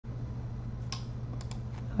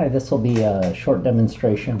Hi, this will be a short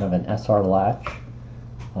demonstration of an SR latch.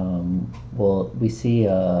 We see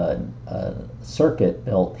a circuit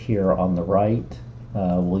built here on the right.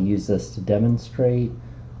 We'll use this to demonstrate.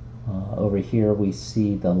 Over here we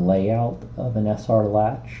see the layout of an SR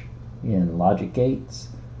latch in logic gates.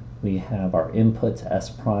 We have our inputs S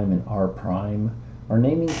prime and R prime. Our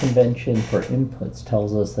naming convention for inputs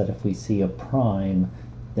tells us that if we see a prime,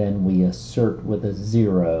 then we assert with a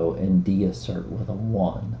 0 and deassert with a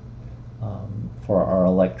 1. For our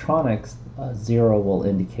electronics, a 0 will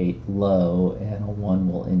indicate low and a 1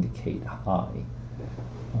 will indicate high.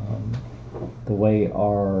 The way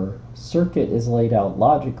our circuit is laid out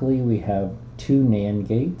logically, we have two NAND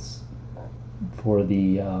gates. For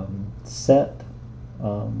the set,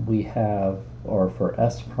 we have, or for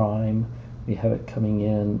S prime, we have it coming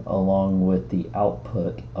in along with the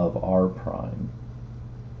output of R prime.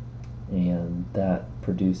 And that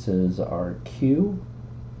produces our Q.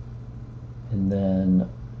 And then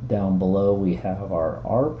down below we have our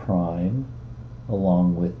R prime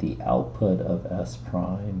along with the output of S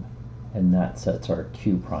prime, and that sets our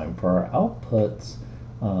Q prime. For our outputs,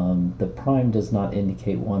 the prime does not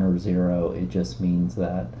indicate 1 or 0, it just means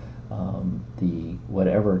that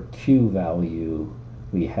whatever Q value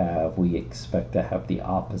we have, we expect to have the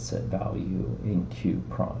opposite value in Q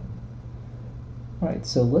prime. Alright,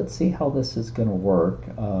 so let's see how this is going to work.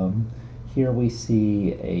 Here we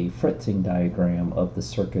see a fritzing diagram of the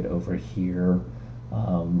circuit over here.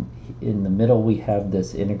 In the middle we have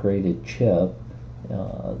this integrated chip,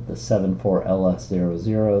 the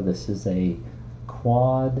 74LS00. This is a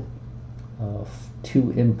quad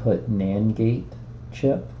 2-input NAND gate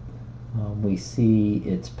chip. We see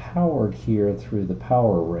it's powered here through the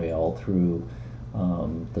power rail, through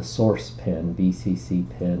the source pin, VCC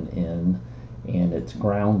pin in, and it's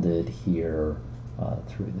grounded here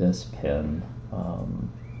through this pin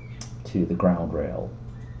to the ground rail.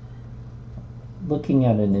 Looking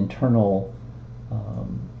at an internal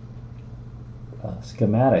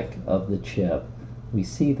schematic of the chip, we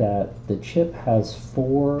see that the chip has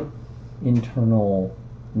 4 internal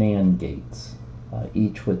NAND gates,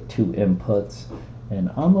 each with 2 inputs, and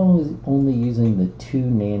I'm only using the 2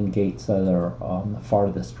 NAND gates that are on the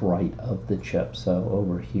farthest right of the chip. So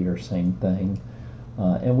over here, same thing.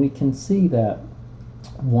 And we can see that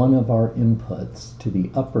one of our inputs to the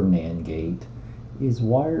upper NAND gate is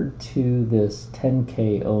wired to this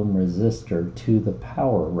 10K ohm resistor to the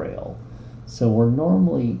power rail. So we're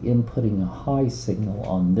normally inputting a high signal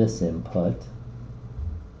on this input,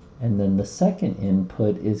 and then the second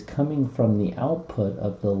input is coming from the output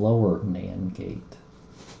of the lower NAND gate.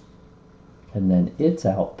 And then its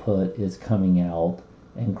output is coming out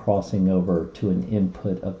and crossing over to an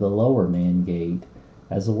input of the lower NAND gate,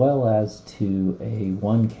 as well as to a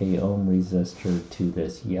 1K ohm resistor to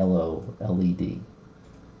this yellow LED.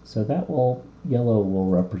 So that yellow will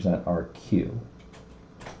represent our Q.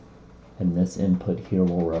 And this input here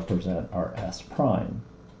will represent our S prime.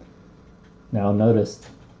 Now notice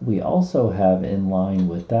we also have in line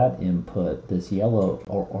with that input this yellow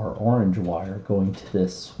or orange wire going to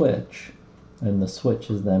this switch, and the switch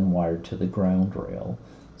is then wired to the ground rail.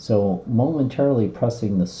 So momentarily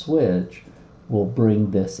pressing the switch will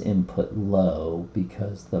bring this input low,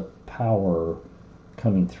 because the power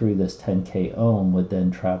coming through this 10K ohm would then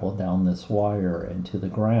travel down this wire into the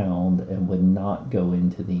ground and would not go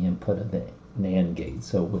into the input of the NAND gate.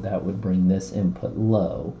 So that would bring this input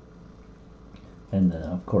low. And then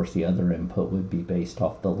of course the other input would be based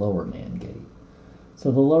off the lower NAND gate.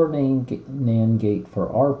 So the lower NAND gate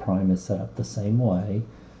for R prime is set up the same way.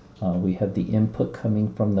 We have the input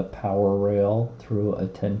coming from the power rail through a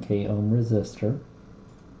 10K ohm resistor,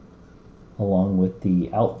 along with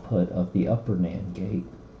the output of the upper NAND gate.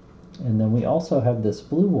 And then we also have this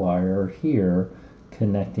blue wire here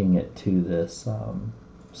connecting it to this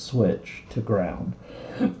switch to ground.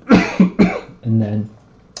 And then,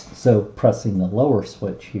 so pressing the lower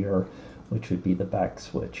switch here, which would be the back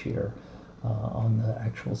switch here on the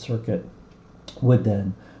actual circuit, would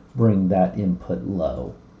then bring that input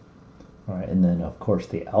low. All right, and then of course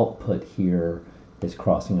the output here is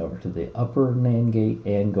crossing over to the upper NAND gate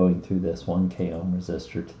and going through this 1K ohm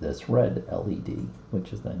resistor to this red LED,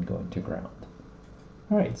 which is then going to ground.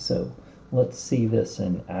 All right, so let's see this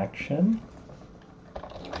in action.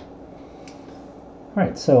 All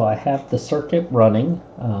right, so I have the circuit running.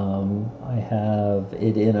 I have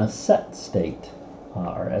it in a set state.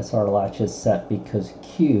 Our SR latch is set because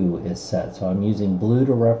Q is set. So I'm using blue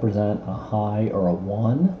to represent a high or a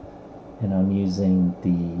 1, and I'm using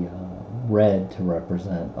the red to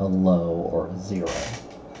represent a low or a 0.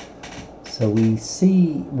 So we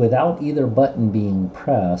see without either button being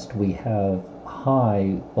pressed, we have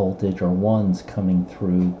high voltage or ones coming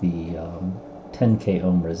through the 10K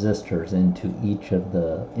ohm resistors into each of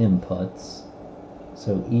the inputs.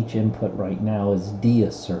 So each input right now is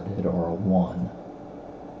deasserted, or a 1.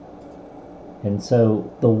 And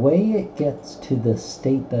so the way it gets to the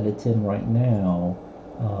state that it's in right now,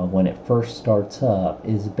 when it first starts up,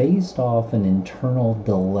 is based off an internal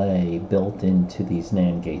delay built into these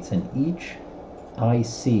NAND gates. And each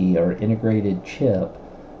IC, or integrated chip,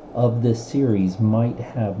 of this series might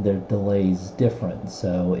have their delays different.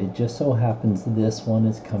 So it just so happens this one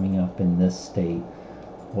is coming up in this state,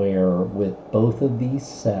 where with both of these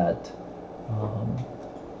set,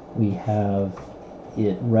 we have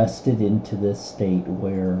it rested into this state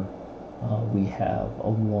where we have a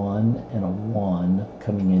 1 and a 1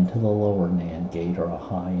 coming into the lower NAND gate, or a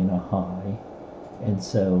high and a high. And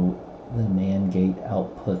so the NAND gate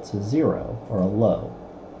outputs a 0, or a low.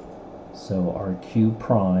 So our Q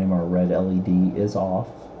prime, our red LED, is off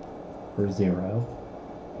for 0.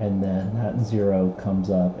 And then that 0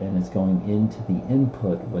 comes up and is going into the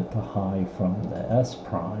input with the high from the S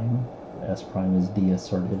prime. The S prime is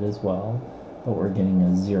deasserted as well. But we're getting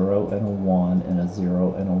a 0 and a 1, and a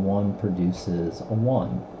 0 and a 1 produces a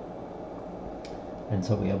 1. And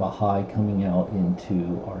so we have a high coming out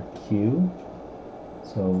into our Q.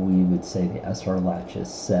 So we would say the SR latch is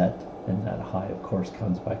set, and that high, of course,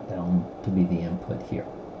 comes back down to be the input here.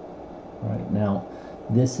 All right, now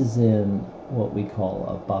this is in what we call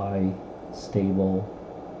a bistable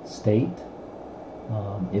state.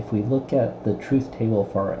 If we look at the truth table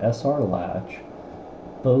for our SR latch,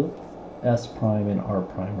 both S prime and R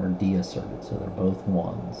prime are deasserted, so they're both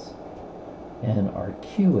 1s. And our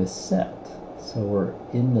Q is set, so we're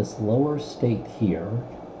in this lower state here.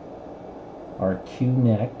 Our Q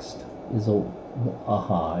next is a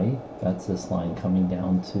high, that's this line coming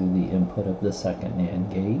down to the input of the second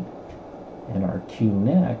NAND gate. And our Q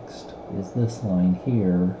next is this line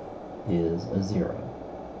here, is a 0.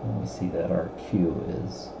 And we see that our Q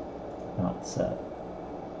is not set.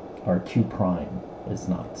 Our Q prime is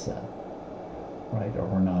not set. Right, or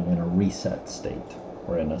we're not in a reset state,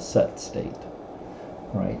 we're in a set state.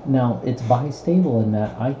 Right, now it's bistable in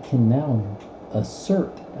that I can now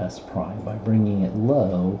assert S prime by bringing it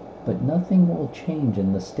low, but nothing will change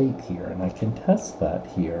in the state here, and I can test that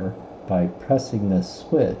here by pressing this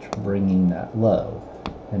switch, bringing that low,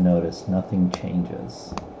 and notice nothing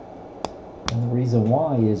changes. And the reason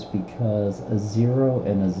why is because a 0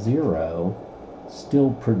 and a 0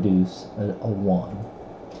 still produce a 1.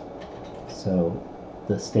 So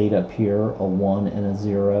the state up here, a 1 and a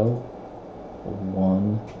 0, a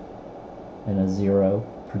 1 and a 0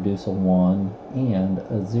 produce a 1, and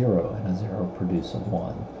a 0 and a 0 produce a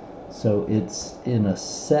 1. So it's in a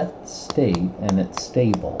set state, and it's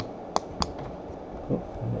stable. Oh,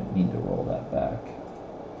 I didn't mean to roll that back.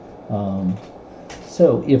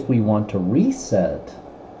 So if we want to reset,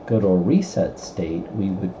 go to a reset state, we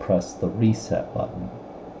would press the reset button.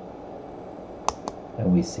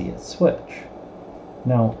 And we see it switch.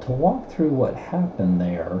 Now, to walk through what happened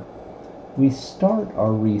there, we start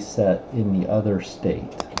our reset in the other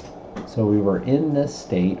state. So we were in this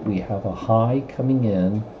state, we have a high coming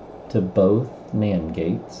in to both NAND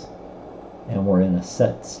gates, and we're in a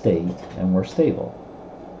set state, and we're stable.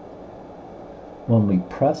 When we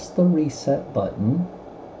press the reset button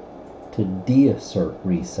to deassert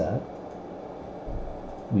reset,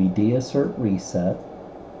 we deassert reset,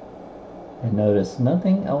 and notice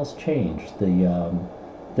nothing else changed.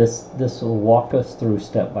 This will walk us through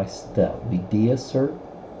step by step. We deassert,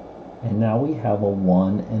 and now we have a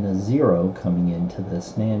 1 and a 0 coming into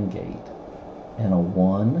this NAND gate. And a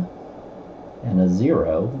 1 and a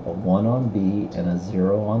 0, a 1 on B and a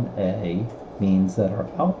 0 on A, means that our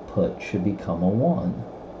output should become a 1.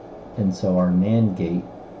 And so our NAND gate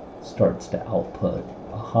starts to output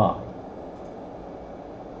a high.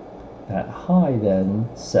 That high then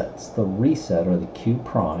sets the reset, or the Q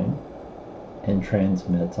prime, and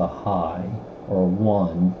transmits a high, or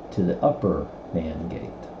 1, to the upper NAND gate.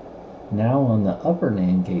 Now on the upper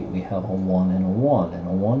NAND gate we have a 1 and a 1, and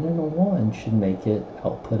a 1 and a 1 should make it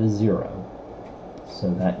output a 0.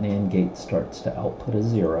 So that NAND gate starts to output a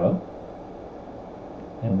 0,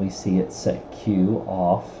 and we see it set Q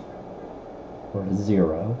off for a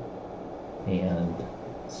 0, and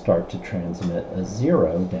start to transmit a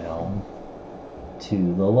 0 down to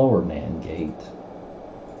the lower NAND gate,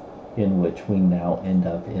 in which we now end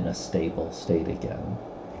up in a stable state again.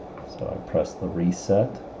 So I press the reset,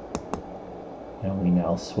 and we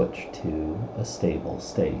now switch to a stable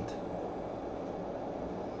state.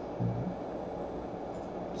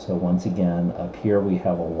 So once again, up here we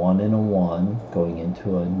have a 1 and a 1 going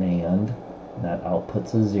into a NAND, and that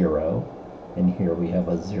outputs a 0. And here we have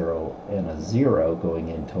a 0 and a 0 going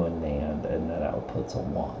into a NAND, and that outputs a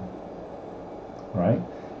 1. Right?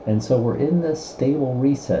 And so we're in this stable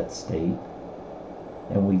reset state,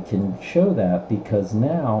 and we can show that because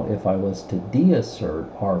now if I was to deassert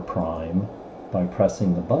R prime by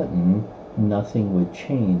pressing the button, nothing would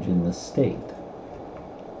change in the state.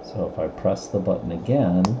 So if I press the button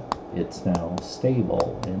again, it's now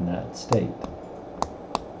stable in that state.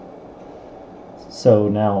 So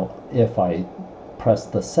now if I press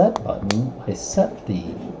the set button, I set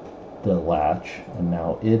the latch, and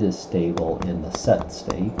now it is stable in the set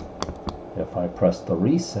state. If I press the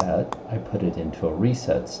reset, I put it into a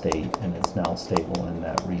reset state, and it's now stable in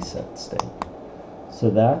that reset state. So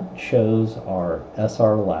that shows our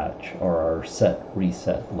SR latch, or our set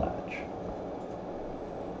reset latch.